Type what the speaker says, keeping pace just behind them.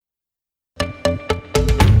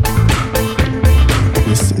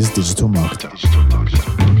digital marketer.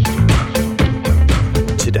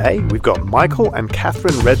 Today, we've got Michael and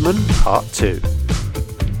Kathryn Redman, Part 2.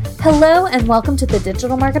 Hello and welcome to the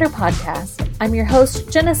Digital Marketer Podcast. I'm your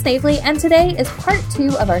host, Jenna Snavely, and today is Part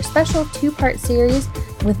 2 of our special two-part series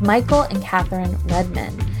with Michael and Kathryn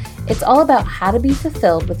Redman. It's all about how to be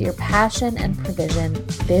fulfilled with your passion and provision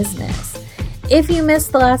business. If you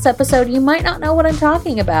missed the last episode, you might not know what I'm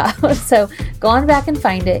talking about. So go on back and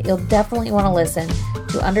find it. You'll definitely want to listen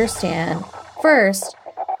to understand first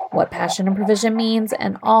what passion and provision means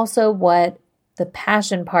and also what the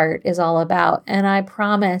passion part is all about. And I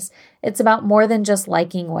promise it's about more than just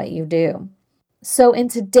liking what you do. So in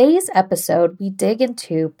today's episode, we dig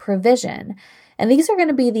into provision. And these are going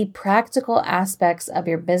to be the practical aspects of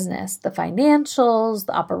your business, the financials,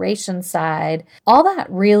 the operations side, all that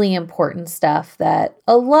really important stuff that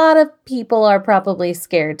a lot of people are probably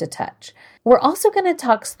scared to touch. We're also going to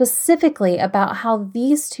talk specifically about how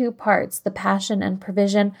these two parts, the passion and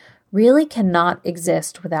provision, really cannot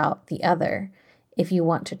exist without the other if you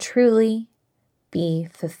want to truly be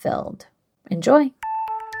fulfilled. Enjoy.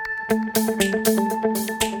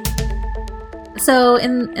 So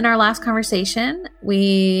in our last conversation,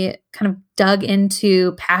 we kind of dug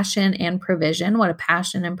into passion and provision, what a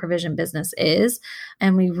passion and provision business is.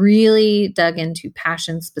 And we really dug into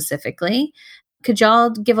passion specifically. Could y'all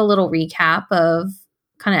give a little recap of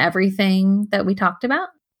kind of everything that we talked about?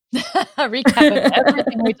 A recap of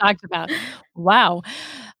everything we talked about. Wow.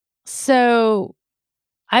 So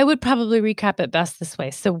I would probably recap it best this way.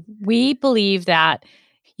 So we believe that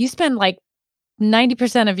you spend like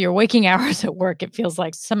 90% of your waking hours at work, it feels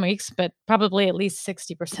like some weeks, but probably at least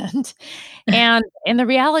 60%. And the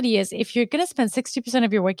reality is, if you're going to spend 60%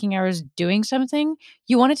 of your waking hours doing something,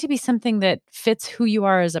 you want it to be something that fits who you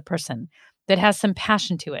are as a person, that has some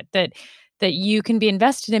passion to it, that you can be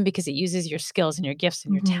invested in because it uses your skills and your gifts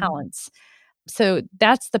and your talents. So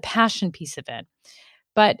that's the passion piece of it.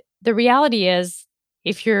 But the reality is,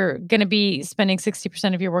 if you're going to be spending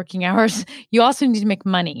 60% of your working hours, you also need to make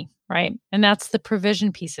money, right? And that's the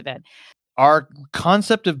provision piece of it. Our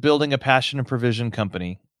concept of building a passion and provision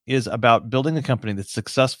company is about building a company that's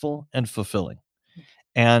successful and fulfilling.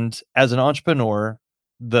 And as an entrepreneur,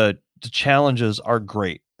 the challenges are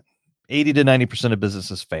great. 80 to 90% of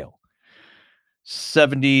businesses fail.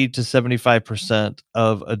 70 to 75%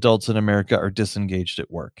 of adults in America are disengaged at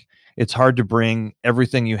work. It's hard to bring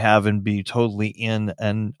everything you have and be totally in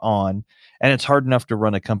and on. And it's hard enough to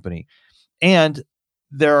run a company. And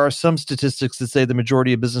there are some statistics that say the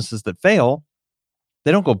majority of businesses that fail,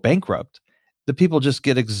 they don't go bankrupt. The people just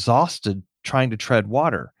get exhausted trying to tread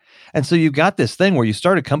water. And so you've got this thing where you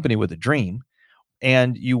start a company with a dream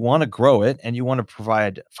and you want to grow it and you want to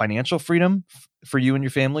provide financial freedom for you and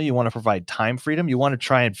your family. You want to provide time freedom. You want to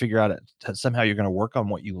try and figure out somehow you're going to work on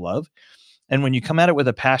what you love. And when you come at it with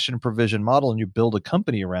a passion provision model and you build a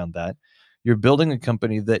company around that, you're building a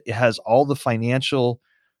company that has all the financial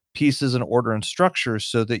pieces in order and structure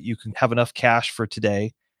so that you can have enough cash for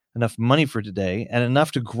today, enough money for today, and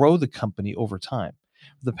enough to grow the company over time.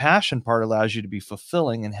 The passion part allows you to be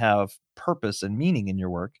fulfilling and have purpose and meaning in your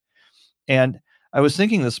work. And I was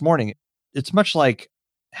thinking this morning, it's much like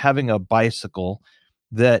having a bicycle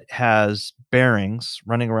that has bearings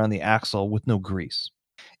running around the axle with no grease.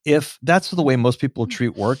 If that's the way most people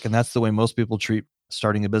treat work, and that's the way most people treat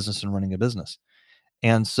starting a business and running a business.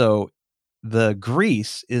 And so the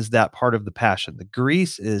grease is that part of the passion. The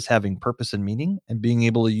grease is having purpose and meaning and being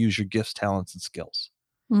able to use your gifts, talents, and skills.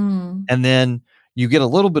 And then you get a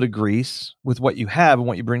little bit of grease with what you have and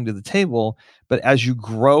what you bring to the table. But as you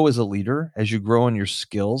grow as a leader, as you grow in your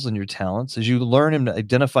skills and your talents, as you learn and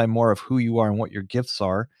identify more of who you are and what your gifts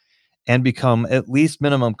are, and become at least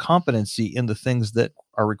minimum competency in the things that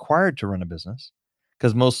are required to run a business.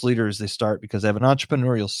 Because most leaders, they start because they have an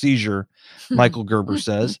entrepreneurial seizure, Michael Gerber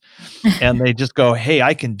says, and they just go, hey,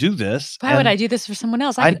 I can do this. Why would I do this for someone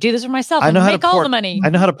else? I could do this for myself and make all the money. I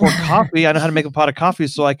know how to pour coffee. I know how to make a pot of coffee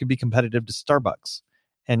so I could be competitive to Starbucks.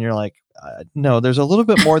 And you're like, no, there's a little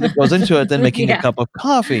bit more that goes into it than making a cup of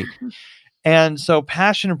coffee. And so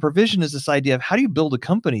passion and provision is this idea of how do you build a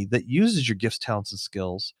company that uses your gifts, talents, and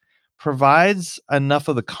skills, provides enough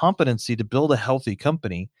of the competency to build a healthy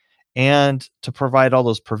company, and to provide all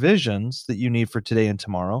those provisions that you need for today and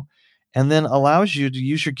tomorrow, and then allows you to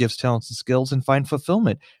use your gifts, talents, and skills and find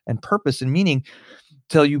fulfillment and purpose and meaning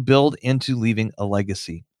till you build into leaving a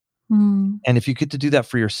legacy. And if you get to do that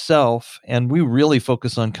for yourself, and we really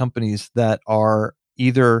focus on companies that are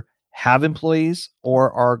either have employees or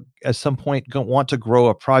are at some point want to grow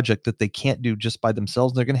a project that they can't do just by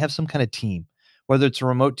themselves, they're going to have some kind of team, whether it's a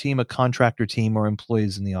remote team, a contractor team, or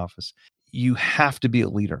employees in the office. you have to be a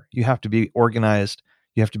leader. You have to be organized.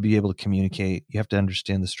 You have to be able to communicate. You have to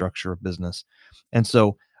understand the structure of business. And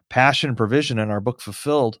so passion and provision in our book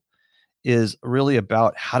Fulfilled is really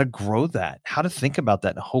about how to grow that, how to think about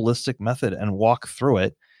that in a holistic method and walk through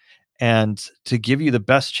it, and to give you the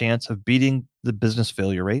best chance of beating the business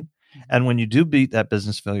failure rate. And when you do beat that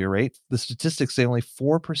business failure rate, the statistics say only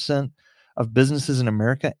 4% of businesses in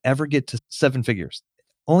America ever get to 7 figures.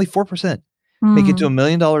 Only 4% make it to $1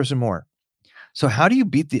 million or more. So how do you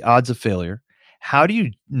beat the odds of failure? How do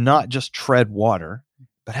you not just tread water,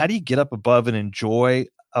 but how do you get up above and enjoy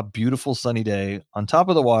a beautiful sunny day on top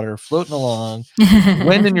of the water, floating along,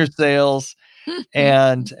 wind in your sails,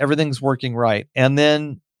 and everything's working right? And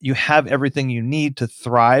then you have everything you need to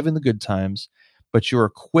thrive in the good times, but you're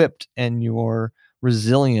equipped and you're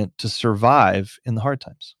resilient to survive in the hard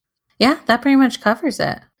times. Yeah, that pretty much covers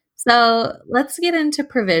it. So let's get into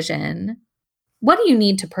provision. What do you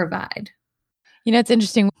need to provide? You know, it's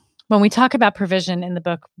interesting. When we talk about provision in the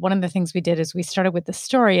book, one of the things we did is we started with the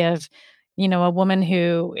story of, you know, a woman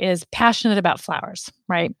who is passionate about flowers,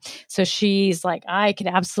 right? So she's like, I could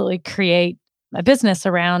absolutely create a business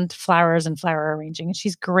around flowers and flower arranging, and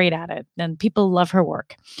she's great at it, and people love her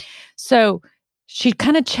work. So she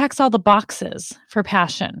kind of checks all the boxes for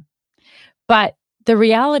passion. But the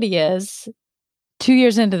reality is, 2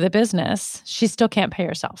 years into the business, she still can't pay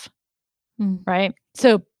herself, right?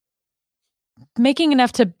 So making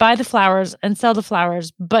enough to buy the flowers and sell the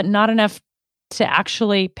flowers, but not enough to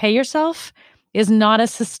actually pay yourself is not a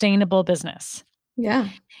sustainable business. Yeah.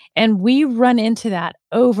 And we run into that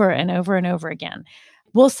over and over and over again.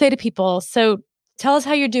 We'll say to people, so tell us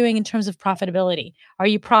how you're doing in terms of profitability. Are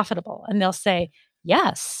you profitable? And they'll say,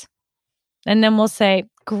 yes. And then we'll say,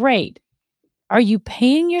 great. Are you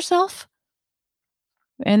paying yourself?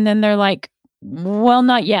 And then they're like, well,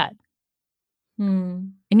 not yet.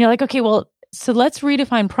 And you're like, okay, well, so let's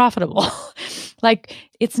redefine profitable. Like,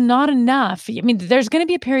 it's not enough. I mean, there's going to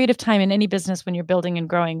be a period of time in any business when you're building and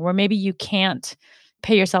growing where maybe you can't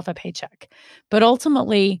pay yourself a paycheck. But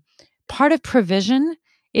ultimately, part of provision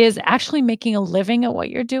is actually making a living at what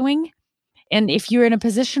you're doing. And if you're in a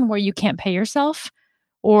position where you can't pay yourself,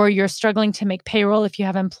 or you're struggling to make payroll if you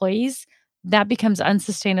have employees, that becomes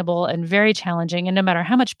unsustainable and very challenging. And no matter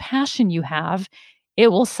how much passion you have, it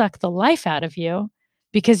will suck the life out of you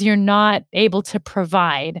because you're not able to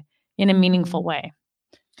provide in a meaningful way.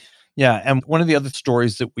 Yeah. And one of the other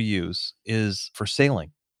stories that we use is for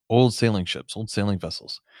sailing, old sailing ships, old sailing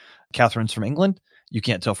vessels. Kathryn's from England. You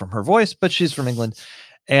can't tell from her voice, but she's from England.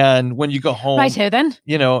 And when you go home, Right here, then.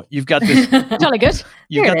 You know, you've got this Jolly good.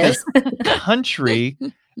 You've got this country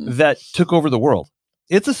that took over the world.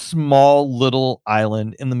 It's a small little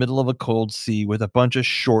island in the middle of a cold sea with a bunch of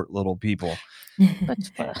short little people.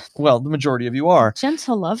 Well, the majority of you are.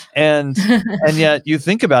 Gentle love. And yet you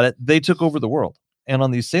think about it, they took over the world. And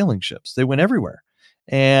on these sailing ships, they went everywhere.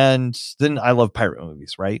 And then I love pirate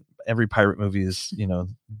movies, right? Every pirate movie is, you know,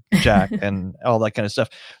 Jack and all that kind of stuff.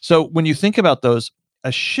 So when you think about those,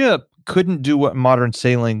 a ship couldn't do what modern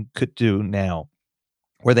sailing could do now,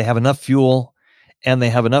 where they have enough fuel and they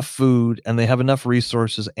have enough food and they have enough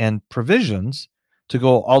resources and provisions to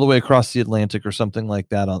go all the way across the Atlantic or something like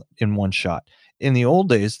that in one shot. In the old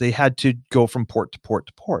days, they had to go from port to port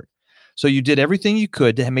to port. So you did everything you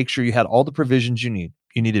could to make sure you had all the provisions you need.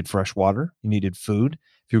 You needed fresh water. You needed food.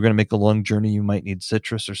 If you were going to make a long journey, you might need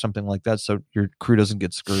citrus or something like that so your crew doesn't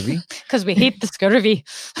get scurvy. Because we hate the scurvy.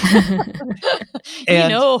 And, you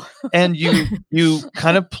know. And you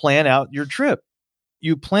kind of plan out your trip.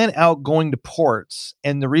 You plan out going to ports.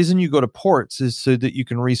 And the reason you go to ports is so that you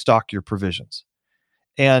can restock your provisions.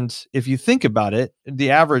 And if you think about it,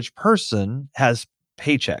 the average person has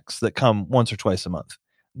paychecks that come once or twice a month.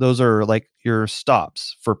 Those are like your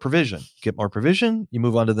stops for provision. Get more provision, you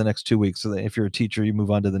move on to the next 2 weeks. So that if you're a teacher, you move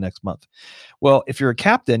on to the next month. Well, if you're a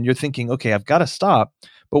captain, you're thinking, okay, I've got to stop.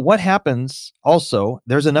 But what happens also,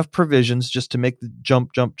 there's enough provisions just to make the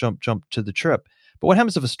jump to the trip. But what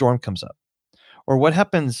happens if a storm comes up? Or what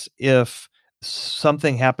happens if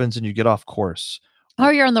something happens and you get off course?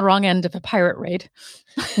 Or you're on the wrong end of a pirate raid.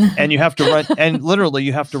 And you have to run, and literally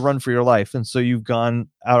you have to run for your life. And so you've gone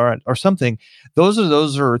out or something. Those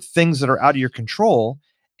are things that are out of your control.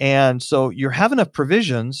 And so you have enough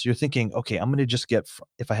provisions. You're thinking, okay, I'm going to just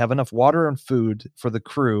if I have enough water and food for the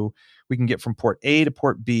crew, we can get from port A to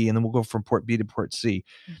port B, and then we'll go from port B to port C.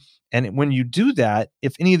 Mm-hmm. And when you do that,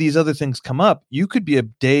 if any of these other things come up, you could be a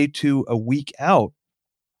day to a week out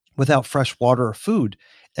without fresh water or food.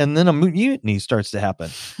 And then a mutiny starts to happen.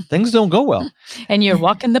 Things don't go well. And you're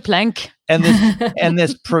walking the plank. And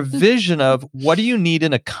this provision of what do you need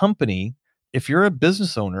in a company if you're a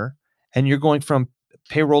business owner and you're going from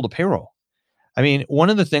payroll to payroll. I mean, one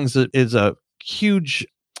of the things that is a huge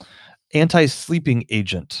anti-sleeping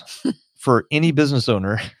agent for any business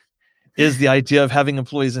owner is the idea of having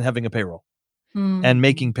employees and having a payroll and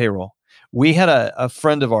making payroll. We had a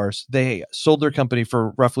friend of ours, they sold their company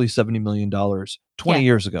for roughly $70 million 20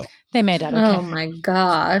 years ago. They made it. Okay. Oh my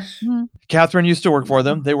gosh. Kathryn used to work for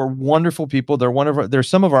them. They were wonderful people. They're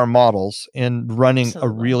some of our models in running a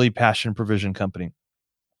really passion provision company.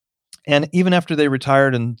 And even after they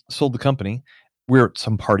retired and sold the company, we were at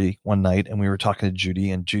some party one night and we were talking to Judy,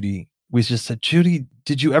 and we just said, Judy,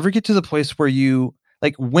 did you ever get to the place where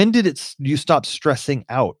when did you stop stressing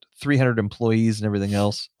out 300 employees and everything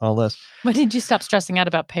else, all this? When did you stop stressing out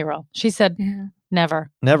about payroll? She said, never.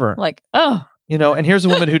 Like, oh. And here's a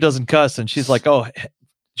woman who doesn't cuss, and she's like, oh,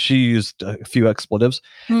 she used a few expletives.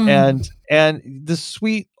 And this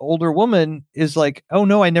sweet older woman is like, oh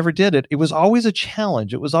no, I never did it. It was always a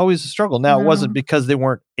challenge. It was always a struggle. Now, it wasn't because they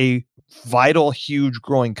weren't a vital, huge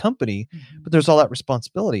growing company, but there's all that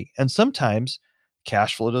responsibility. And sometimes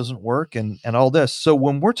cash flow doesn't work and all this. So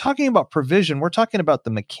when we're talking about provision, we're talking about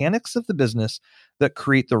the mechanics of the business that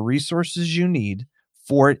create the resources you need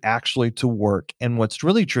for it actually to work. And what's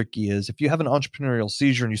really tricky is if you have an entrepreneurial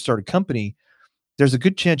seizure and you start a company, there's a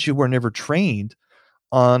good chance you were never trained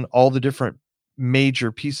on all the different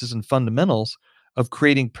major pieces and fundamentals of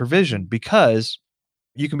creating provision, because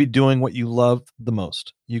you can be doing what you love the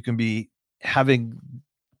most. You can be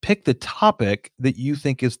pick the topic that you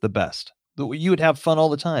think is the best, that you would have fun all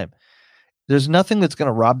the time. There's nothing that's going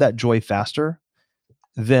to rob that joy faster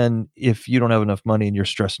than if you don't have enough money and you're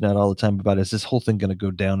stressing out all the time about, is this whole thing going to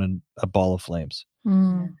go down in a ball of flames?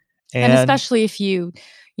 And especially if you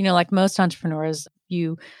like most entrepreneurs,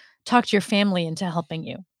 you talk to your family into helping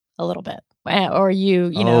you a little bit, or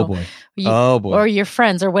or your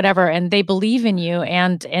friends or whatever, and they believe in you,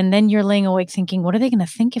 and then you're laying awake thinking, what are they going to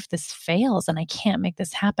think if this fails and I can't make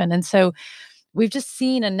this happen? And so we've just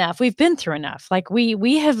seen enough. We've been through enough. Like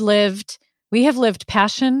we have lived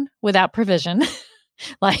passion without provision.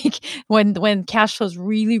 Like when cash flow is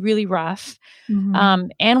really, really rough.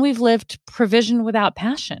 And we've lived provision without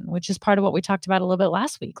passion, which is part of what we talked about a little bit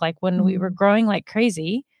last week. Like when we were growing like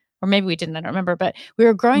crazy, or maybe we didn't, I don't remember, but we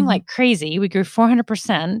were growing like crazy. We grew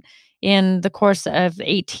 400% in the course of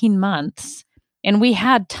 18 months. And we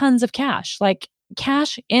had tons of cash, like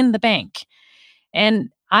cash in the bank. And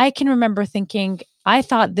I can remember thinking, I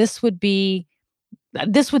thought this would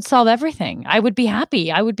solve everything. I would be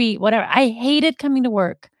happy. I would be whatever. I hated coming to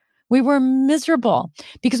work. We were miserable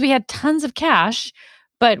because we had tons of cash,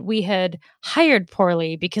 but we had hired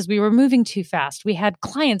poorly because we were moving too fast. We had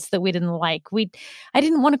clients that we didn't like. I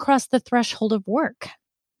didn't want to cross the threshold of work.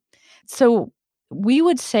 So we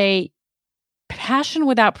would say passion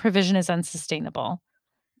without provision is unsustainable.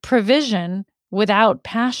 Provision without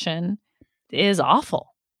passion is awful.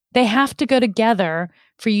 They have to go together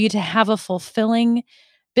for you to have a fulfilling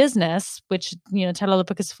business, which, title of the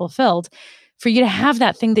book is Fulfilled, for you to have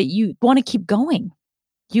that thing that you want to keep going.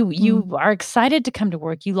 You are excited to come to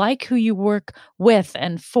work. You like who you work with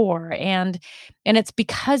and for, and it's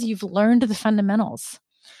because you've learned the fundamentals,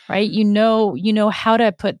 right? You know how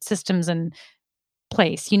to put systems in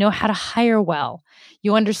place. You know how to hire well.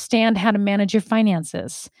 You understand how to manage your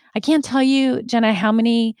finances. I can't tell you, Jenna, how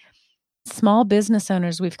many small business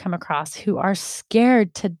owners we've come across who are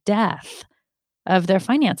scared to death of their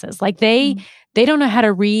finances. Like they don't know how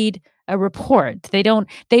to read a report.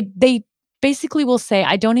 They basically will say,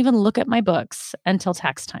 I don't even look at my books until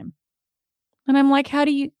tax time. And I'm like, how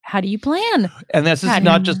do you plan? And this is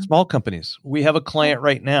not just small companies. We have a client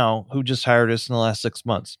right now who just hired us in the last 6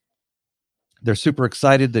 months. They're super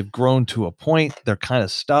excited. They've grown to a point. They're kind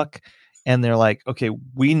of stuck. And they're like, okay,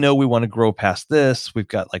 we know we want to grow past this. We've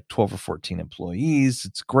got like 12 or 14 employees.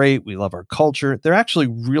 It's great. We love our culture. They're actually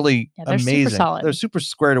really amazing. Super solid. They're super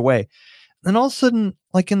squared away. And all of a sudden,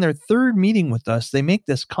 like in their third meeting with us, they make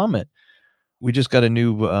this comment. We just got a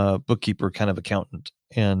new bookkeeper kind of accountant.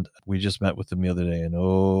 And we just met with them the other day. And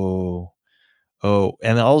and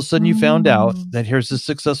all of a sudden you found out that here's this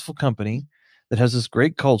successful company that has this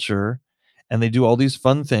great culture, and they do all these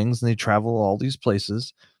fun things, and they travel all these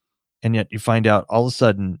places. And yet you find out all of a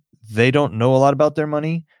sudden they don't know a lot about their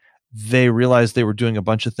money. They realized they were doing a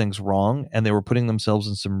bunch of things wrong, and they were putting themselves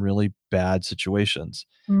in some really bad situations.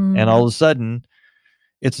 And all of a sudden,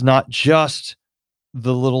 it's not just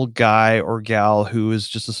the little guy or gal who is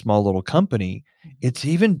just a small little company. It's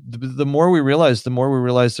even the more we realize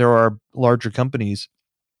there are larger companies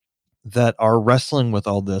that are wrestling with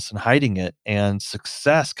all this and hiding it. And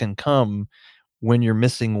success can come when you're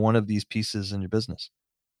missing one of these pieces in your business.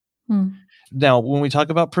 Now, when we talk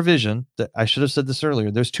about provision, I should have said this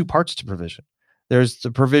earlier, there's two parts to provision. There's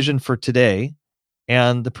the provision for today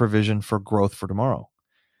and the provision for growth for tomorrow.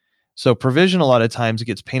 So provision, a lot of times it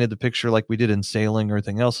gets painted the picture like we did in sailing or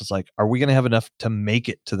anything else. It's like, are we going to have enough to make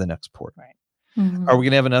it to the next port? Right. Are we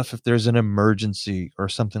going to have enough if there's an emergency or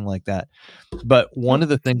something like that? But one of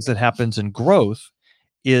the things that happens in growth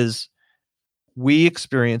is we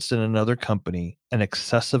experienced in another company an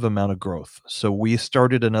excessive amount of growth. So we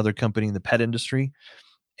started another company in the pet industry,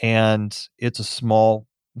 and it's a small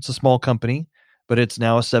company, but it's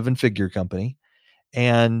now a 7-figure company,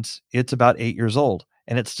 and it's about 8 years old,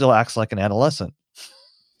 and it still acts like an adolescent.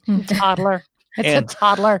 Toddler. It's a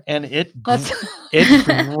toddler. And it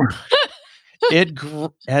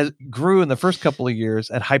grew in the first couple of years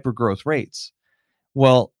at hyper growth rates.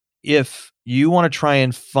 Well, if you want to try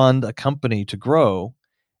and fund a company to grow,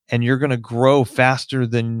 and you're going to grow faster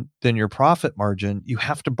than your profit margin, you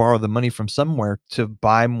have to borrow the money from somewhere to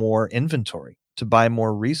buy more inventory, to buy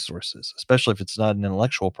more resources, especially if it's not an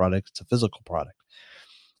intellectual product, it's a physical product.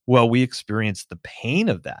 Well, we experienced the pain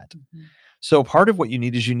of that. So part of what you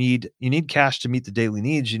need is you need cash to meet the daily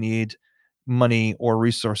needs. You need money or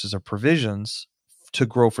resources or provisions to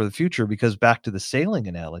grow for the future, because back to the sailing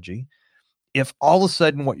analogy, if all of a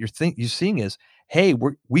sudden what you're seeing is, hey,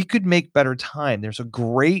 we could make better time. There's a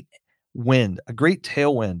great wind, a great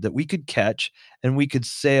tailwind that we could catch, and we could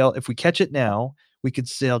sail. If we catch it now, we could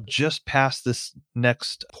sail just past this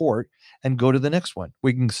next port and go to the next one.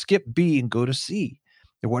 We can skip B and go to C.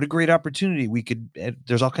 And what a great opportunity.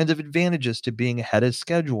 There's all kinds of advantages to being ahead of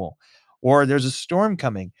schedule. Or there's a storm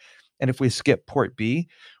coming, and if we skip port B,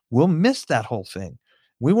 we'll miss that whole thing.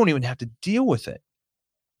 We won't even have to deal with it.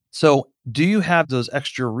 So do you have those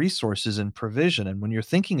extra resources and provision? And when you're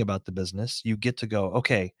thinking about the business, you get to go,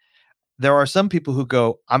 okay, there are some people who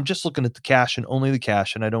go, I'm just looking at the cash and only the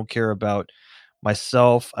cash, and I don't care about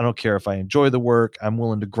myself. I don't care if I enjoy the work. I'm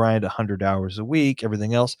willing to grind 100 hours a week,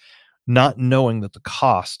 everything else, not knowing that the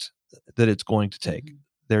cost that it's going to take.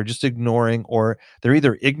 They're just ignoring, or they're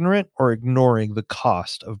either ignorant or ignoring the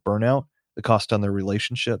cost of burnout, the cost on their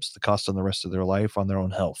relationships, the cost on the rest of their life, on their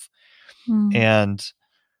own health. And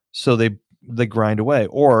so they grind away,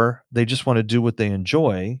 or they just want to do what they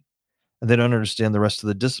enjoy, and they don't understand the rest of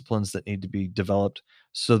the disciplines that need to be developed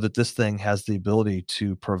so that this thing has the ability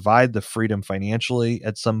to provide the freedom financially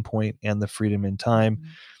at some point, and the freedom in time,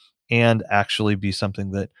 and actually be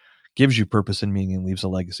something that gives you purpose and meaning and leaves a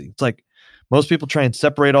legacy. It's like most people try and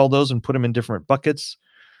separate all those and put them in different buckets.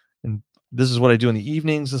 And this is what I do in the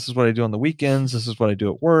evenings. This is what I do on the weekends. This is what I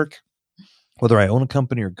do at work, whether I own a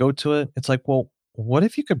company or go to it. It's like, well, what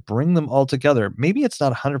if you could bring them all together? Maybe it's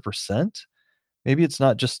not 100%. Maybe it's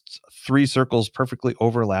not just 3 circles perfectly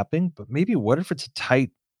overlapping, but maybe what if it's a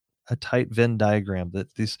tight Venn diagram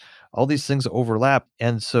that all these things overlap,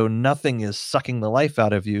 and so nothing is sucking the life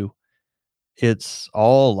out of you. It's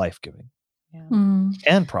all life-giving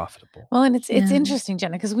and profitable. Well, and it's interesting,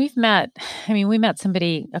 Jenna, because we met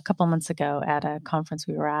somebody a couple months ago at a conference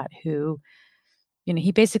we were at who,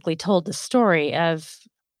 he basically told the story of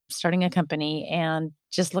starting a company and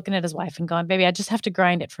just looking at his wife and going, baby, I just have to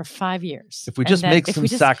grind it for 5 years. If we just make some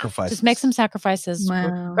sacrifices. Just make some sacrifices,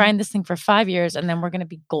 we'll grind this thing for 5 years, and then we're going to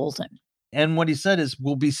be golden. And what he said is,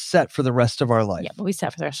 we'll be set for the rest of our life. Yeah, we'll be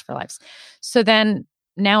set for the rest of our lives. So then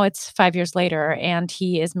now it's 5 years later, and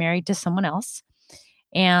he is married to someone else,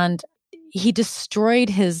 and he destroyed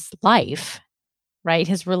his life, right?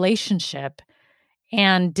 His relationship,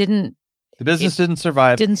 and the business didn't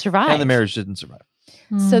survive. And the marriage didn't survive.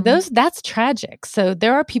 So that's tragic. So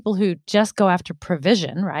there are people who just go after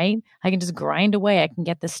provision, right? I can just grind away. I can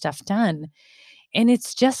get this stuff done. And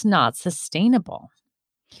it's just not sustainable.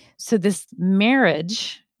 So this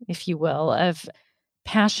marriage, if you will, of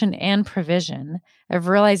passion and provision, of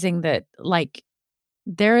realizing that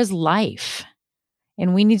there is life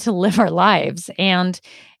and we need to live our lives, and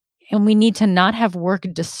we need to not have work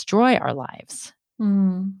destroy our lives,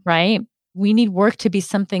 right? We need work to be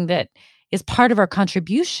something that is part of our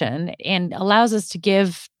contribution and allows us to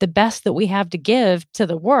give the best that we have to give to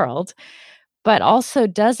the world, but also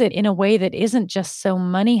does it in a way that isn't just so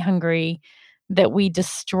money hungry that we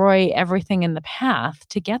destroy everything in the path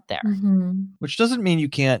to get there. Which doesn't mean you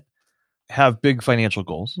can't have big financial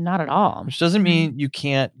goals. Not at all. Which doesn't mean you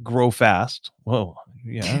can't grow fast. Whoa,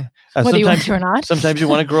 yeah. Whether you want to or not. Sometimes you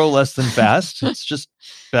want to grow less than fast. It's just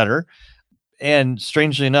better. And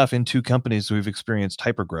strangely enough, in 2 companies, we've experienced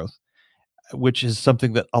hypergrowth, which is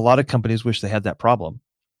something that a lot of companies wish they had that problem.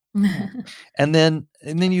 And then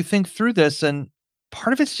you think through this, and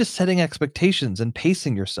part of it's just setting expectations and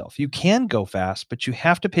pacing yourself. You can go fast, but you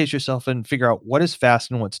have to pace yourself and figure out what is fast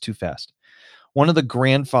and what's too fast. One of the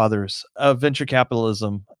grandfathers of venture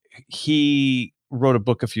capitalism, he wrote a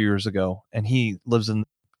book a few years ago, and he lives in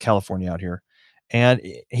California out here. And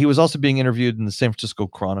he was also being interviewed in the San Francisco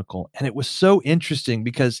Chronicle. And it was so interesting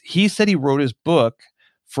because he said he wrote his book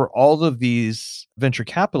for all of these venture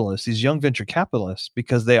capitalists, these young venture capitalists,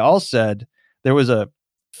 because they all said there was a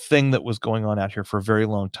thing that was going on out here for a very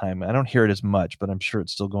long time. I don't hear it as much, but I'm sure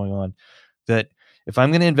it's still going on, that if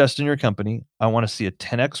I'm going to invest in your company, I want to see a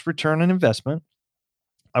 10x return on investment.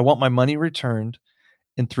 I want my money returned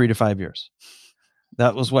in 3 to 5 years.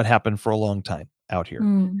 That was what happened for a long time out here.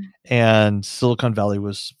 And Silicon Valley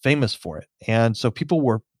was famous for it. And so people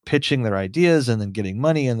were pitching their ideas and then getting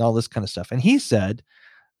money and all this kind of stuff. And he said,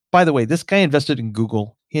 by the way, this guy invested in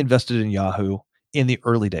Google. He invested in Yahoo in the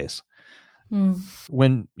early days.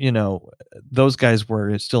 When, those guys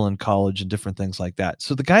were still in college and different things like that.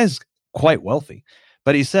 So the guy's quite wealthy.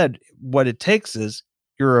 But he said what it takes is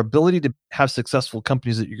your ability to have successful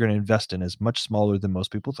companies that you're going to invest in is much smaller than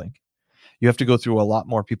most people think. You have to go through a lot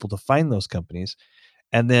more people to find those companies.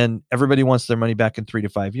 And then everybody wants their money back in 3 to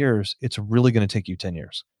 5 years. It's really going to take you 10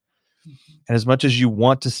 years. And as much as you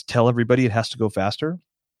want to tell everybody it has to go faster,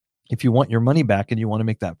 if you want your money back and you want to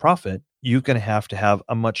make that profit, you're going to have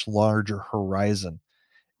a much larger horizon.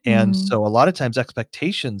 And so a lot of times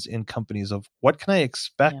expectations in companies of what can I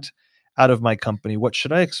expect out of my company? What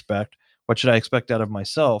should I expect? What should I expect out of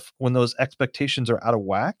myself? When those expectations are out of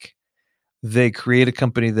whack, they create a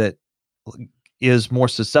company that is more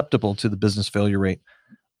susceptible to the business failure rate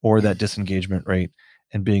or that disengagement rate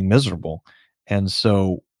and being miserable. And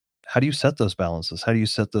so how do you set those balances? How do you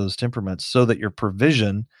set those temperaments so that your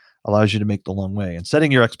provision allows you to make the long way? And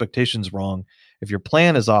setting your expectations wrong, if your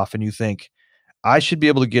plan is off and you think, I should be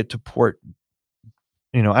able to get to port,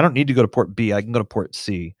 I don't need to go to port B, I can go to port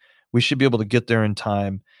C. We should be able to get there in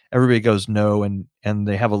time. Everybody goes no, and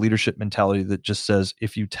they have a leadership mentality that just says,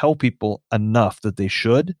 if you tell people enough that they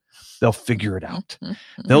should, they'll figure it out.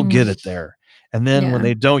 They'll get it there. And then when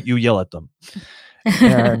they don't, you yell at them.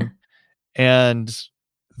 And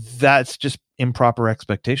that's just improper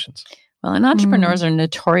expectations. Well, and entrepreneurs are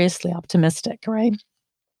notoriously optimistic, right?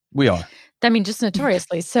 We are. I mean, just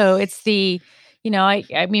notoriously. So it's we've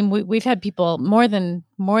had people more than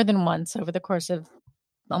once over the course of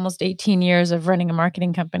almost 18 years of running a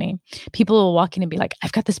marketing company. People will walk in and be like,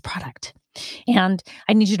 I've got this product and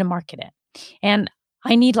I need you to market it. And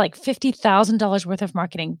I need like $50,000 worth of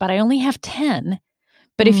marketing, but I only have 10.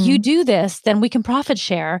 But if you do this, then we can profit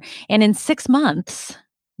share. And in 6 months,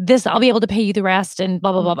 I'll be able to pay you the rest and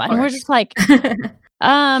blah, blah, blah, blah. And we're just like,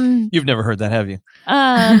 you've never heard that, have you?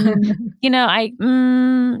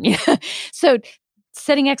 So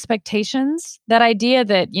setting expectations, that idea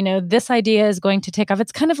that, this idea is going to take off.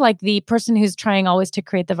 It's kind of like the person who's trying always to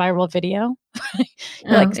create the viral video.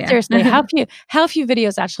 Seriously, how few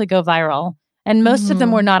videos actually go viral? And most of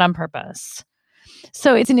them were not on purpose.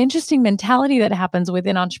 So it's an interesting mentality that happens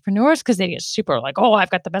within entrepreneurs because they get super like, oh,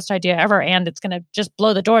 I've got the best idea ever and it's going to just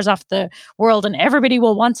blow the doors off the world and everybody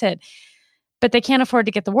will want it. But they can't afford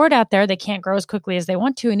to get the word out there. They can't grow as quickly as they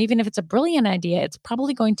want to. And even if it's a brilliant idea, it's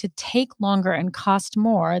probably going to take longer and cost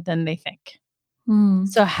more than they think.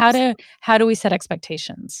 So how do we set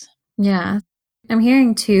expectations? Yeah. I'm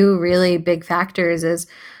hearing 2 really big factors is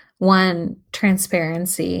one,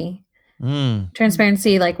 transparency.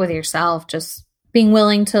 Transparency, like with yourself, just being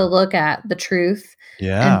willing to look at the truth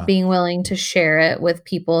and being willing to share it with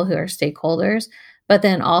people who are stakeholders. But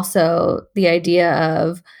then also the idea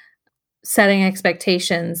of setting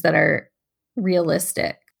expectations that are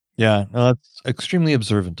realistic. Yeah, that's extremely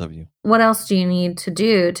observant of you. What else do you need to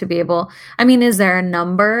do to be able, is there a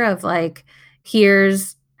number of like,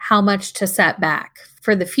 here's how much to set back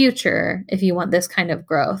for the future if you want this kind of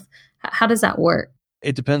growth? How does that work?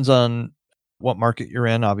 It depends on what market you're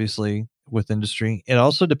in, obviously, with industry. It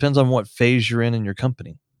also depends on what phase you're in your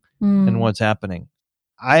company and what's happening.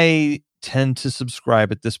 I tend to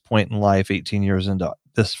subscribe at this point in life, 18 years into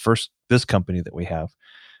this company that we have.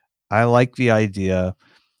 I like the idea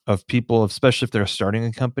of people, especially if they're starting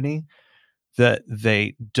a company, that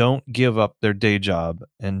they don't give up their day job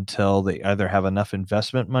until they either have enough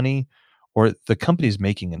investment money or the company's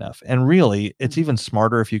making enough. And really, it's even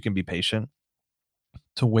smarter if you can be patient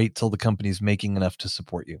to wait till the company's making enough to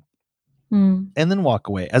support you and then walk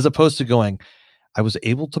away, as opposed to going, I was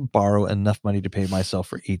able to borrow enough money to pay myself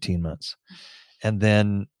for 18 months. And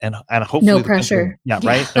then, and hopefully no pressure. No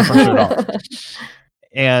pressure at all.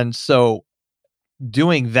 And so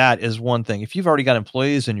doing that is one thing. If you've already got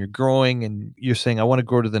employees and you're growing and you're saying, I want to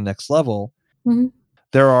grow to the next level,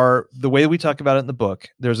 The way we talk about it in the book,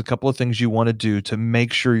 there's a couple of things you want to do to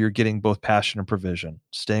make sure you're getting both passion and provision.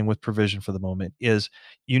 Staying with provision for the moment is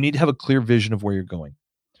you need to have a clear vision of where you're going.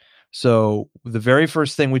 So the very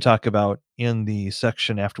first thing we talk about in the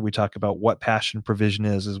section after we talk about what passion and provision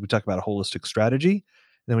is we talk about a holistic strategy.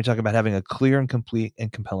 Then we talk about having a clear and complete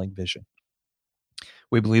and compelling vision.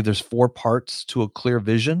 We believe there's 4 parts to a clear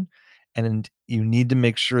vision, and you need to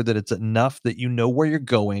make sure that it's enough that you know where you're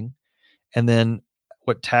going. And then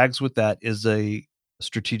what tags with that is a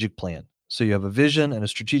strategic plan. So you have a vision and a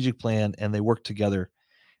strategic plan, and they work together.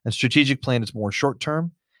 And strategic plan is more short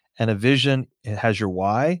term, and a vision, it has your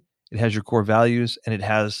why, it has your core values, and it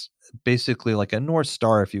has basically like a North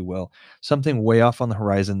Star, if you will, something way off on the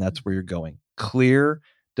horizon. That's where you're going. Clear,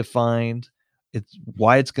 defined. It's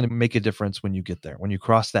why it's going to make a difference when you get there, when you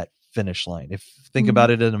cross that finish line. Think about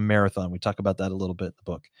it in a marathon. We talk about that a little bit in the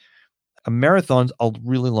book. A marathon's a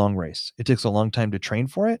really long race. It takes a long time to train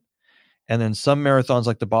for it. And then some marathons,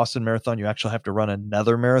 like the Boston Marathon, you actually have to run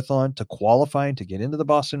another marathon to qualify and to get into the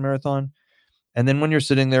Boston Marathon. And then when you're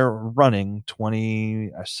sitting there running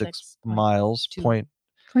 26 miles,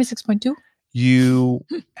 26.2, you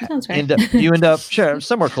Sounds right. end up sure,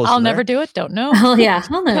 somewhere close. I'll never do it. Don't know. Oh yeah,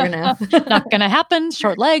 I'll never know. Not going to happen.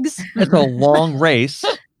 Short legs. It's a long race,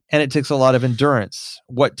 and it takes a lot of endurance.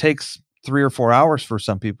 What takes 3 or 4 hours for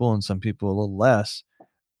some people, and some people a little less.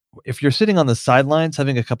 If you're sitting on the sidelines,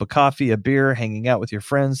 having a cup of coffee, a beer, hanging out with your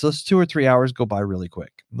friends, those 2 or 3 hours go by really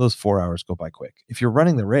quick. Those 4 hours go by quick. If you're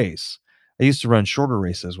running the race, I used to run shorter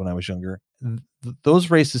races when I was younger. Those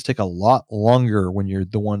races take a lot longer when you're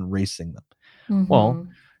the one racing them. Mm-hmm. Well,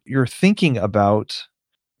 you're thinking about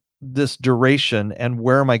this duration and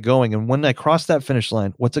where am I going? And when I cross that finish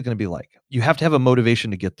line, what's it going to be like? You have to have a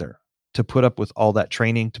motivation to get there, to put up with all that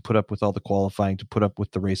training, to put up with all the qualifying, to put up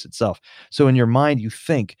with the race itself. So in your mind, you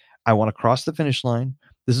think, I want to cross the finish line.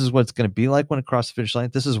 This is what it's going to be like when I cross the finish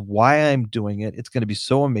line. This is why I'm doing it. It's going to be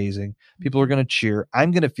so amazing. People are going to cheer.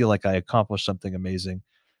 I'm going to feel like I accomplished something amazing.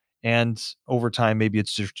 And over time, maybe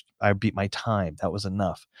it's just I beat my time. That was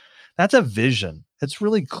enough. That's a vision. It's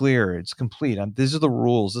really clear. It's complete. These are the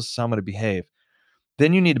rules. This is how I'm going to behave.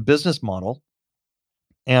 Then you need a business model.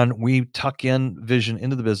 And we tuck in vision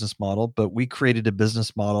into the business model, but we created a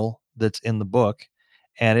business model that's in the book,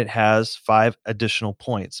 and it has 5 additional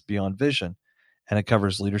points beyond vision. And it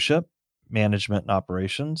covers leadership, management and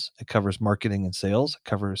operations. It covers marketing and sales. It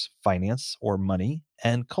covers finance or money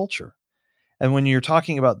and culture. And when you're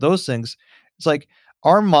talking about those things, it's like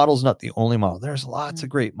our model is not the only model. There's lots of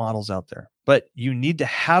great models out there, but you need to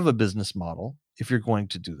have a business model if you're going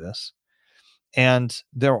to do this. And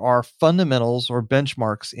there are fundamentals or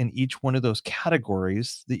benchmarks in each one of those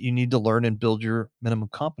categories that you need to learn and build your minimum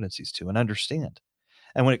competencies to and understand.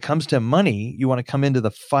 And when it comes to money, you want to come into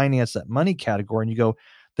the finance, that money category, and you go,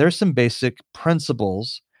 there's some basic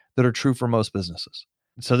principles that are true for most businesses.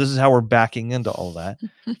 So this is how we're backing into all that.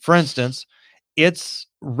 For instance, it's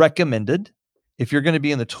recommended if you're going to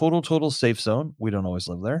be in the total safe zone. We don't always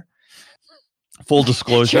live there. Full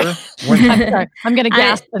disclosure. I'm going to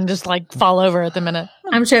gasp and just like fall over at the minute.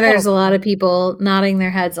 I'm sure there's a lot of people nodding their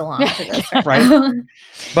heads along to this. Right.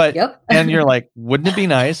 But, and you're like, wouldn't it be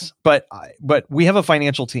nice? But we have a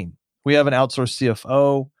financial team. We have an outsourced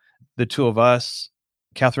CFO, the 2 of us.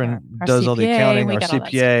 Kathryn does CPA, all the accounting, our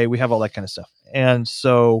CPA. We have all that kind of stuff. And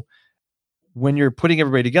so when you're putting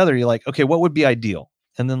everybody together, you're like, okay, what would be ideal?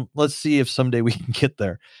 And then let's see if someday we can get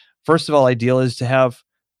there. First of all, ideal is to have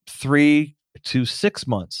 3 to 6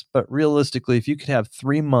 months. But realistically, if you could have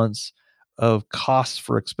 3 months of costs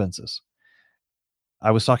for expenses.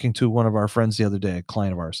 I was talking to one of our friends the other day, a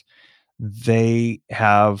client of ours. They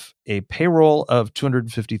have a payroll of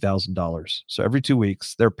 $250,000. So every 2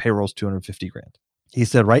 weeks, their payroll is $250,000. He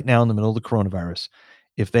said right now in the middle of the coronavirus,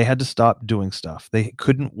 if they had to stop doing stuff, they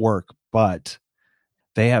couldn't work, but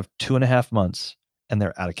they have 2.5 months and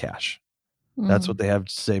they're out of cash. That's what they have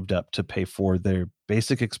saved up to pay for their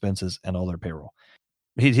basic expenses and all their payroll.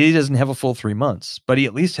 He doesn't have a full 3 months, but he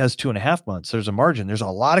at least has 2.5 months. There's a margin. There's a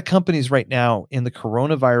lot of companies right now in the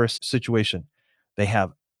coronavirus situation. They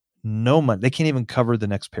have no money. They can't even cover the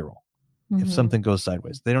next payroll if something goes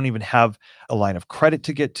sideways. They don't even have a line of credit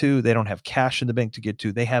to get to. They don't have cash in the bank to get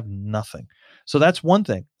to. They have nothing. So that's one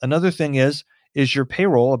thing. Another thing is your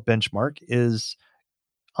payroll, a benchmark, is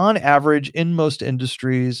on average in most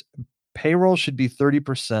industries, payroll should be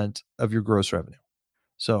 30% of your gross revenue.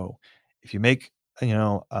 So if you make,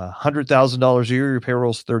 $100,000 a year, your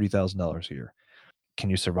payroll is $30,000 a year. Can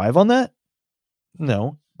you survive on that?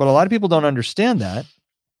 No. But a lot of people don't understand that.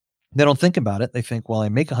 They don't think about it. They think, well, I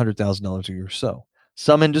make $100,000 a year. So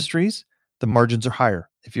some industries, the margins are higher.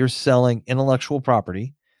 If you're selling intellectual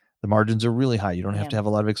property, the margins are really high. You don't have to have a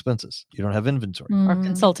lot of expenses. You don't have inventory. Or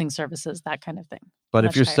consulting services, that kind of thing. But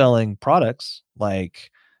Much if you're higher. selling products,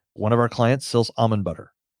 like one of our clients sells almond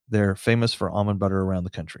butter. They're famous for almond butter around the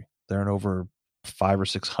country. They're in over 500 or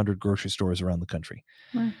 600 grocery stores around the country.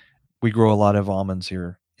 Wow. We grow a lot of almonds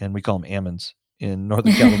here, and we call them almonds in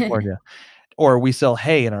Northern California. Or we sell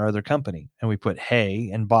hay in our other company, and we put hay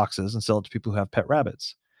in boxes and sell it to people who have pet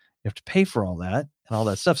rabbits. You have to pay for all that and all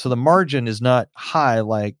that stuff. So the margin is not high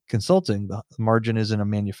like consulting. The margin is in a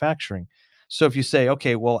manufacturing. So if you say,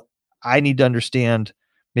 okay, well, I need to understand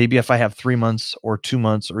maybe if I have 3 months or 2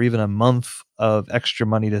 months or even a month of extra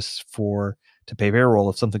money to pay payroll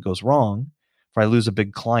if something goes wrong, if I lose a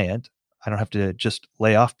big client, I don't have to just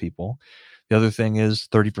lay off people. The other thing is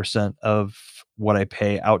 30% of what I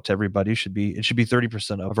pay out to everybody should be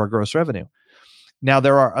 30% of our gross revenue. Now,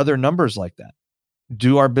 there are other numbers like that.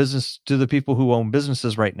 Do the people who own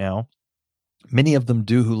businesses right now, many of them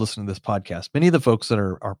do who listen to this podcast. Many of the folks that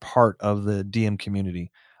are part of the DM community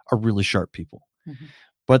are really sharp people. Mm-hmm.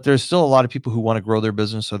 But there's still a lot of people who want to grow their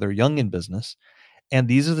business, so they're young in business. And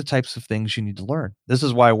these are the types of things you need to learn. This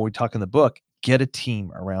is why when we talk in the book, get a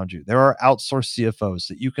team around you. There are outsourced CFOs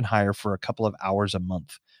that you can hire for a couple of hours a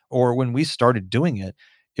month. Or when we started doing it,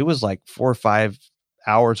 it was like 4 or 5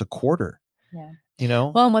 hours a quarter. Yeah. You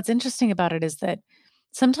know? Well, and what's interesting about it is that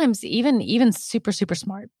sometimes even super, super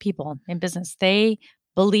smart people in business, they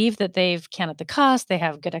believe that they've counted the cost, they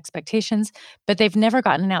have good expectations, but they've never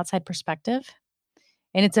gotten an outside perspective.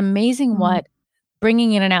 And it's amazing what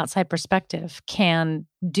bringing in an outside perspective can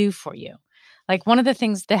do for you. Like one of the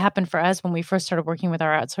things that happened for us when we first started working with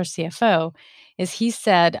our outsourced CFO is he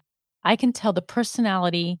said, I can tell the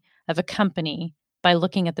personality of a company by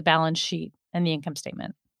looking at the balance sheet and the income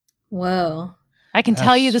statement. Whoa. I can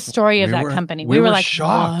tell you the story of that company. We were like,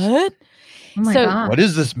 shocked. What? Oh my God. What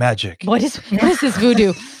is this magic? What is this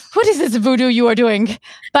voodoo? What is this voodoo you are doing?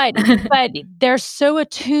 But they're so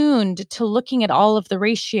attuned to looking at all of the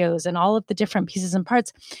ratios and all of the different pieces and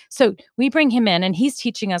parts. So we bring him in and he's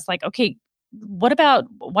teaching us like, okay,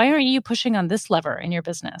 why aren't you pushing on this lever in your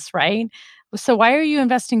business, right? So why are you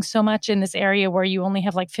investing so much in this area where you only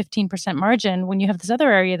have like 15% margin when you have this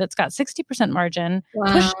other area that's got 60% margin?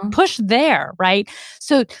 Wow. Push there, right?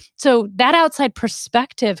 So that outside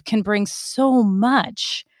perspective can bring so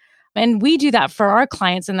much. And we do that for our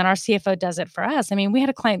clients, and then our CFO does it for us. I mean, we had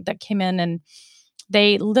a client that came in and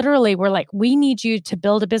they literally were like, we need you to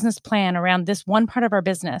build a business plan around this one part of our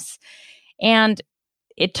business. And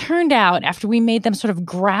it turned out, after we made them sort of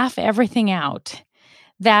graph everything out,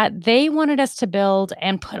 that they wanted us to build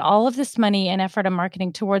and put all of this money and effort and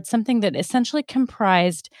marketing towards something that essentially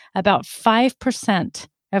comprised about 5%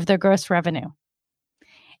 of their gross revenue.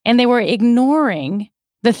 And they were ignoring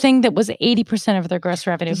the thing that was 80% of their gross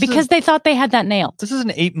revenue because they thought they had that nailed. This is an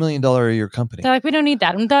 $8 million a year company. They're like, we don't need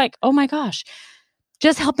that. And they're like, oh my gosh.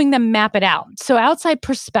 Just helping them map it out. So outside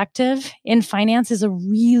perspective in finance is a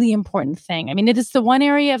really important thing. I mean, it is the one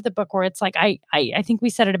area of the book where it's like, I think we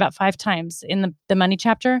said it about 5 times in the money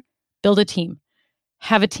chapter, build a team,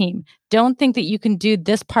 have a team. Don't think that you can do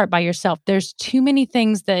this part by yourself. There's too many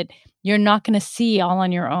things that you're not going to see all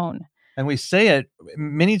on your own. And we say it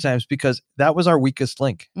many times because that was our weakest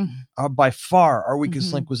link. Mm-hmm. By far, our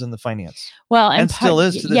weakest link was in the finance. Well, and still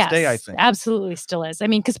is to this day, I think. Absolutely still is. I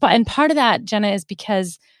mean, and part of that, Jenna, is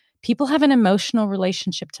because people have an emotional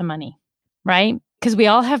relationship to money, right? Because we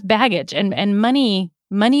all have baggage, and money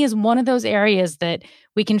is one of those areas that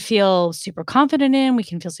we can feel super confident in. We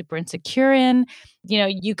can feel super insecure in. You know,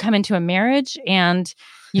 you come into a marriage and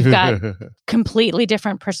you've got completely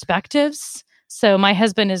different perspectives. So my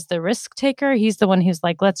husband is the risk taker. He's the one who's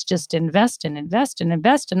like, let's just invest and invest and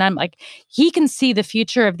invest. And I'm like, he can see the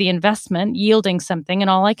future of the investment yielding something. And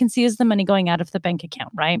all I can see is the money going out of the bank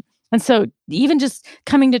account, right? And so even just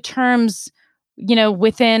coming to terms, you know,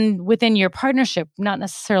 within your partnership, not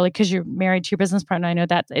necessarily because you're married to your business partner. I know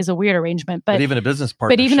that is a weird arrangement, but even a business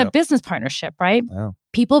partnership. Right? Wow.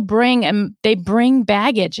 People bring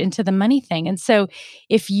baggage into the money thing. And so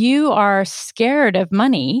if you are scared of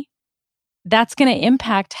money, that's going to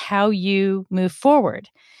impact how you move forward.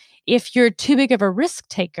 If you're too big of a risk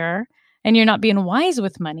taker and you're not being wise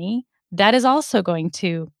with money, that is also going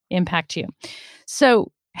to impact you.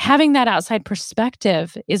 So having that outside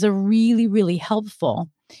perspective is a really, really helpful.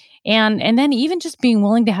 And then even just being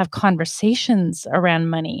willing to have conversations around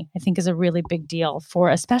money, I think is a really big deal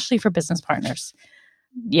especially for business partners.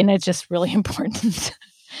 You know, it's just really important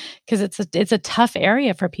because it's a tough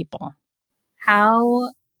area for people. How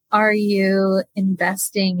are you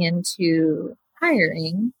investing into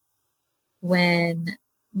hiring when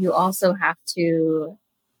you also have to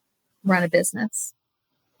run a business,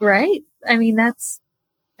 right? I mean, I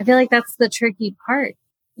feel like that's the tricky part.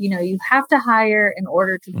 You have to hire in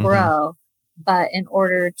order to grow, but in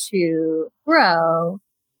order to grow,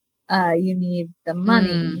 you need the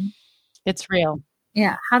money. It's real.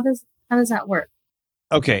 Yeah. How does that work?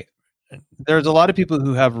 Okay. There's a lot of people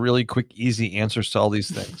who have really quick, easy answers to all these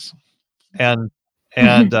things. And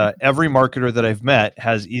every marketer that I've met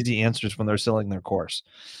has easy answers when they're selling their course.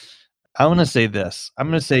 I want to say this. I'm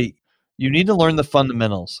going to say you need to learn the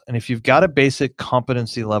fundamentals. And if you've got a basic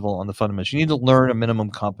competency level on the fundamentals, you need to learn a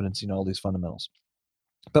minimum competency in all these fundamentals.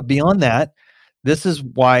 But beyond that, this is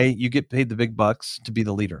why you get paid the big bucks to be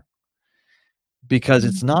the leader. Because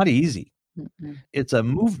it's not easy. It's a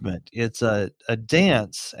movement. It's a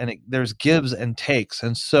dance, and there's gives and takes.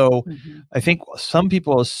 And so I think some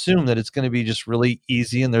people assume that it's going to be just really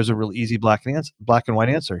easy, and there's a real easy black and white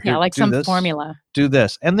answer. Here, like some formula. Do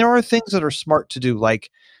this. And there are things that are smart to do. Like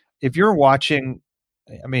if you're watching,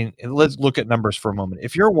 I mean, let's look at numbers for a moment.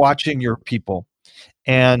 If you're watching your people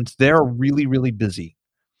and they're really, really busy,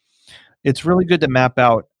 it's really good to map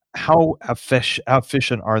out how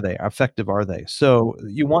efficient are they? How effective are they? So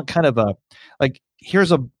you want kind of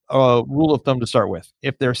here's a rule of thumb to start with.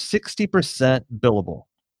 If they're 60% billable,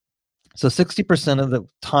 so 60% of the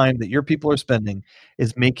time that your people are spending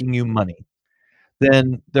is making you money,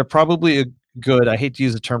 then they're probably a good, I hate to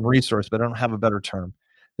use the term resource, but I don't have a better term.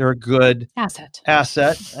 They're a good asset.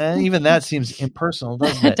 And even that seems impersonal,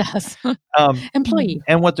 doesn't it? It does. Employee.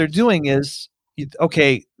 And what they're doing is,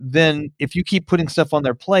 okay, then if you keep putting stuff on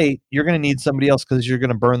their plate, you're going to need somebody else because you're going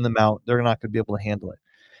to burn them out. They're not going to be able to handle it.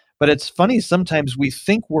 But it's funny, sometimes we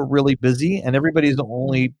think we're really busy and everybody's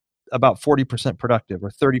only about 40% productive or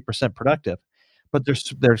 30% productive, but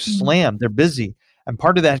they're slammed, they're busy. And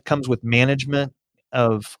part of that comes with management,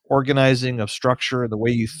 of organizing, of structure, the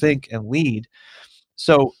way you think and lead.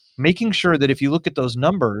 So making sure that if you look at those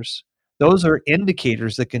numbers, those are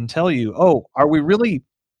indicators that can tell you, oh, are we really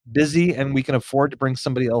busy and we can afford to bring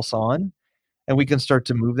somebody else on, and we can start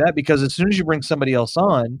to move that? Because as soon as you bring somebody else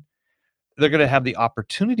on, they're going to have the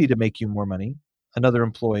opportunity to make you more money, another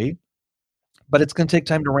employee, but it's going to take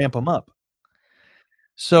time to ramp them up.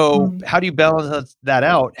 So how do you balance that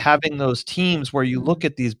out? Having those teams where you look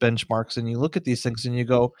at these benchmarks and you look at these things and you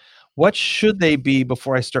go, what should they be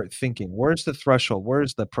before I start thinking? Where's the threshold?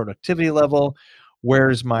 Where's the productivity level?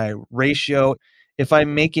 Where's my ratio? If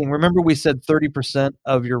I'm making, remember we said 30%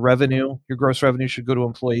 of your revenue, your gross revenue should go to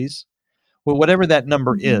employees. Well, whatever that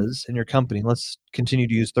number is in your company, let's continue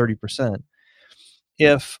to use 30%.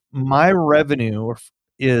 If my revenue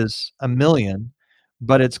is $1 million,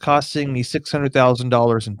 but it's costing me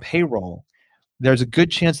 $600,000 in payroll, there's a good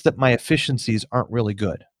chance that my efficiencies aren't really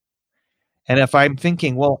good. And if I'm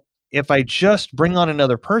thinking, well, if I just bring on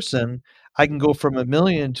another person, I can go from $1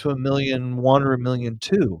 million to $1.1 million or $1.2 million.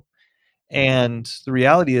 And the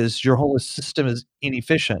reality is your whole system is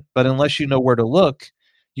inefficient. But unless you know where to look,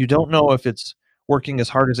 you don't know if it's working as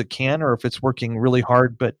hard as it can or if it's working really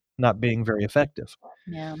hard but not being very effective.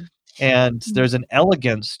 Yeah. And there's an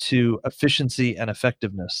elegance to efficiency and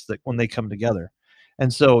effectiveness that when they come together.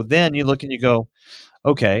 And so then you look and you go,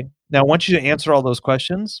 okay, now once you answer all those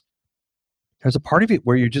questions, there's a part of it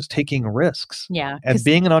where you're just taking risks. Yeah. And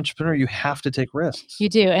being an entrepreneur, you have to take risks. You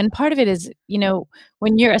do. And part of it is,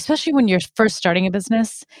 especially when you're first starting a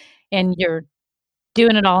business and you're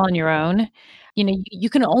doing it all on your own, you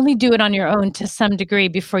can only do it on your own to some degree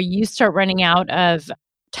before you start running out of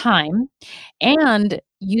time and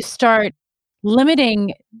you start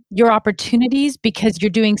limiting your opportunities because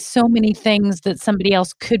you're doing so many things that somebody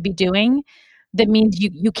else could be doing. That means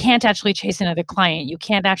you can't actually chase another client. You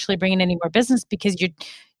can't actually bring in any more business because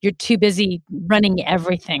you're too busy running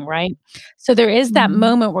everything, right? So there is that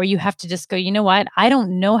moment where you have to just go, you know what? I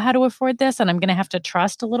don't know how to afford this, and I'm going to have to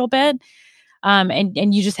trust a little bit.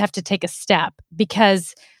 And you just have to take a step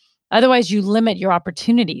because otherwise you limit your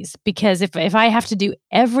opportunities. Because if I have to do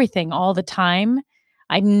everything all the time,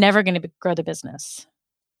 I'm never going to grow the business.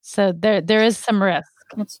 So there is some risk.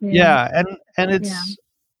 Yeah, and it's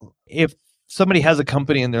if somebody has a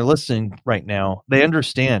company and they're listening right now, they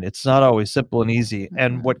understand it's not always simple and easy.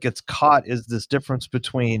 And what gets caught is this difference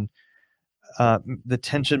between the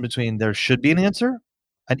tension between there should be an answer,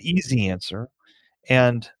 an easy answer,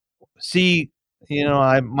 and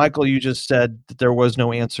Michael, you just said that there was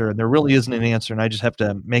no answer and there really isn't an answer and I just have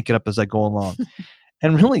to make it up as I go along.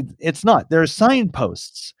 And really, it's not. There are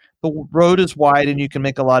signposts. The road is wide and you can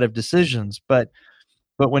make a lot of decisions, but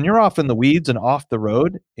when you're off in the weeds and off the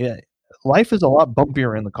road, life is a lot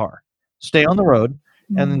bumpier in the car. Stay on the road.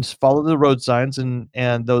 and then follow the road signs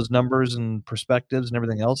and those numbers and perspectives and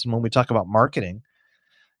everything else. And when we talk about marketing,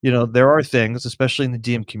 there are things, especially in the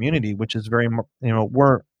DM community, which is very,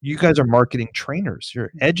 you guys are marketing trainers.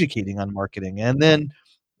 You're educating on marketing, and then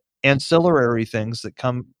ancillary things that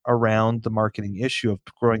come around the marketing issue of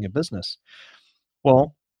growing a business.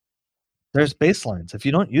 Well, there's baselines. If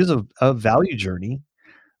you don't use a value journey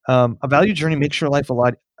makes your life a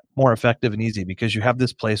lot more effective and easy, because you have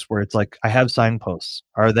this place where it's like, I have signposts.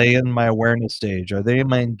 Are they in my awareness stage? Are they in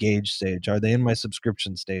my engage stage? Are they in my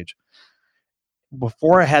subscription stage?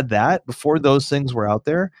 Before I had that, before those things were out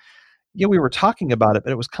there, we were talking about it,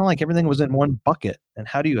 but it was kind of like everything was in one bucket. And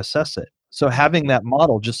how do you assess it? So having that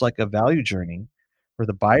model, just like a value journey or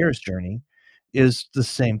the buyer's journey, is the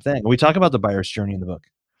same thing. We talk about the buyer's journey in the book.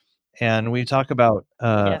 And we talk about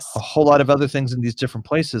a whole lot of other things in these different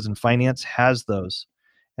places, and finance has those.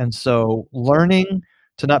 And so learning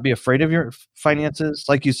to not be afraid of your finances,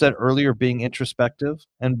 like you said earlier, being introspective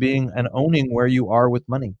and owning where you are with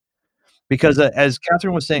money. Because as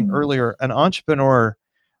Kathryn was saying earlier,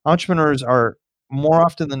 entrepreneurs are more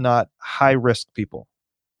often than not high risk people.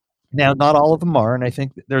 Now, not all of them are. And I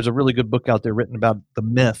think there's a really good book out there written about the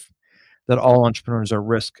myth that all entrepreneurs are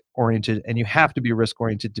risk-oriented, and you have to be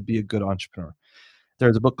risk-oriented to be a good entrepreneur.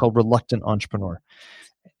 There's a book called Reluctant Entrepreneur,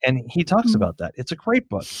 and he talks about that. It's a great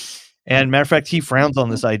book. And matter of fact, he frowns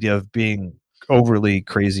on this idea of being overly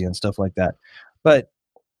crazy and stuff like that. But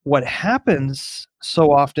what happens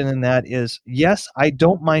so often in that is, yes, I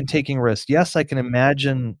don't mind taking risks. Yes, I can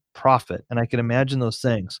imagine profit, and I can imagine those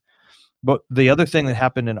things. But the other thing that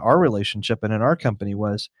happened in our relationship and in our company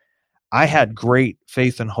was, I had great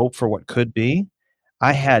faith and hope for what could be.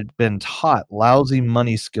 I had been taught lousy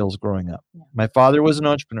money skills growing up. My father was an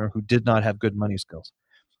entrepreneur who did not have good money skills,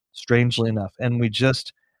 strangely enough. And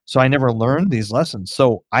so I never learned these lessons.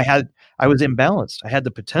 So I was imbalanced. I had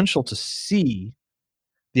the potential to see,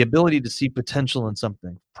 the ability to see potential in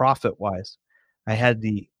something profit-wise. I had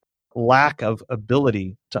the lack of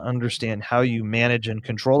ability to understand how you manage and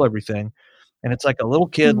control everything. And it's like a little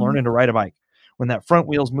kid learning to ride a bike, when that front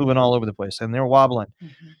wheel's moving all over the place and they're wobbling,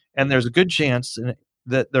 and there's a good chance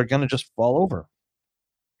that they're going to just fall over,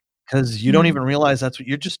 because you don't even realize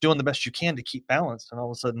you're just doing the best you can to keep balanced, and all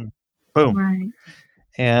of a sudden, boom. Right.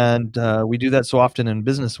 And we do that so often in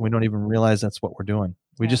business, and we don't even realize that's what we're doing.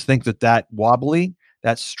 We just think that wobbly,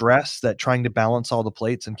 that stress, that trying to balance all the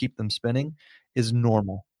plates and keep them spinning is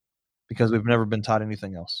normal, because we've never been taught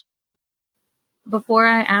anything else. Before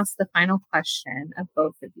I ask the final question of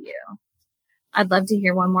both of you, I'd love to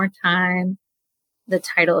hear one more time the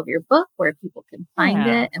title of your book, where people can find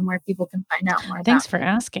it, and where people can find out more about it. Thanks for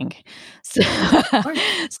asking. So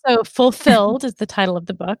Fulfilled is the title of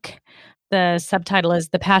the book. The subtitle is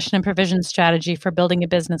The Passion and Provision Strategy for Building a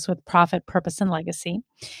Business with Profit, Purpose, and Legacy.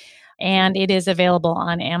 And it is available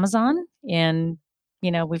on Amazon. And,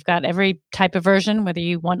 we've got every type of version, whether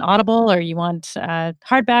you want Audible or you want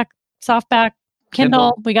hardback, softback,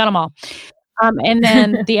 Kindle, we got them all. And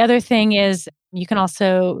then the other thing is, you can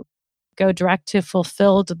also go direct to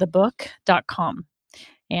fulfilledthebook.com,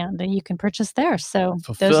 and you can purchase there. So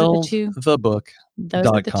those are the two. Those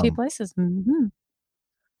are the two places. Mm-hmm.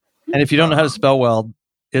 And if you don't know how to spell well,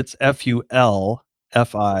 it's FULFILLED,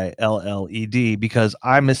 because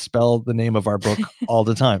I misspell the name of our book all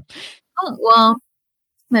the time. Oh, well,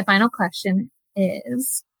 my final question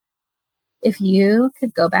is, if you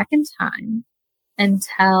could go back in time and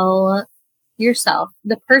tell yourself,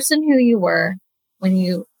 the person who you were when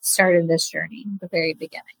you started this journey, the very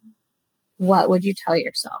beginning, what would you tell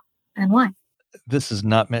yourself and why? This is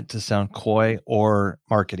not meant to sound coy or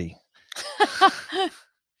markety.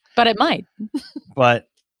 But it might. But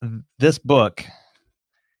this book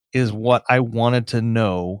is what I wanted to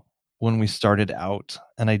know when we started out.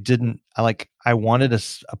 And I wanted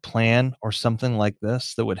a plan or something like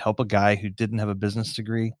this that would help a guy who didn't have a business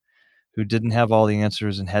degree, who didn't have all the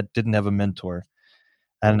answers, and didn't have a mentor.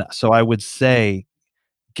 And so I would say,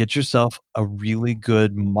 get yourself a really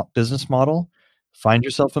good business model, find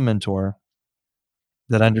yourself a mentor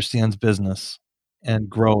that understands business and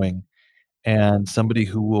growing, and somebody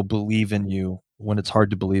who will believe in you when it's hard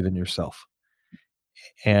to believe in yourself.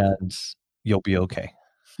 And you'll be okay.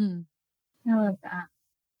 I love that.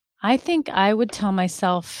 I think I would tell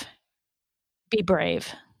myself, be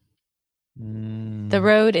brave. The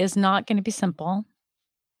road is not going to be simple,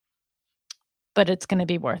 but it's going to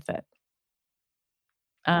be worth it.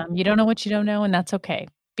 You don't know what you don't know, and that's okay.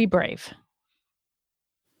 Be brave.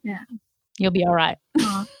 Yeah. You'll be all right.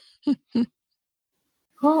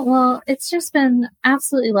 Cool. Well, it's just been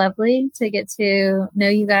absolutely lovely to get to know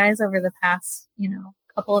you guys over the past,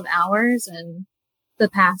 couple of hours, and the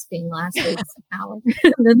past being last week's hour,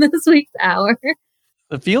 and then this week's hour.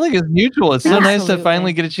 The feeling is mutual. It's so nice to Absolutely.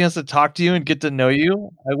 finally get a chance to talk to you and get to know you.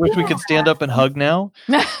 I wish we could stand up and hug now.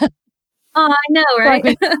 Oh, I know, right?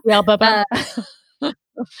 Yeah, Bubba.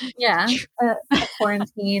 Yeah, a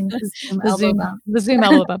quarantine Zoom elbow bump. The Zoom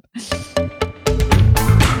elbow bump.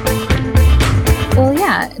 Well,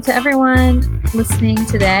 yeah, to everyone listening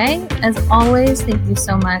today, as always, thank you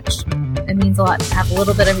so much. It means a lot to have a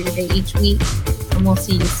little bit of your day each week, and we'll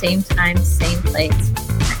see you same time, same place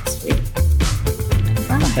next week.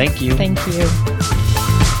 Bye. Thank you. Thank you.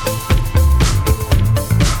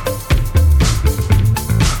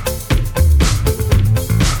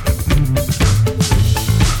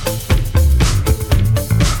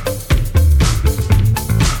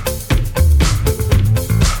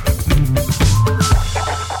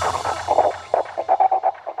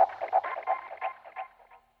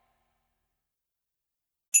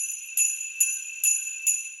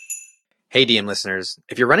 Hey DM listeners,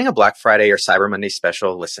 if you're running a Black Friday or Cyber Monday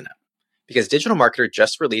special, listen up. Because Digital Marketer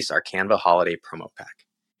just released our Canva Holiday Promo Pack.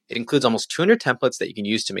 It includes almost 200 templates that you can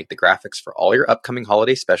use to make the graphics for all your upcoming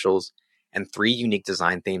holiday specials and 3 unique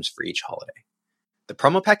design themes for each holiday. The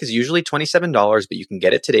promo pack is usually $27, but you can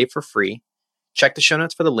get it today for free. Check the show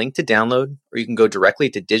notes for the link to download, or you can go directly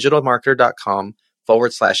to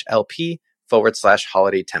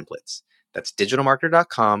digitalmarketer.com/LP/holiday templates. That's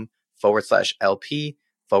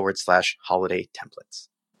digitalmarketer.com/LP/holiday templates.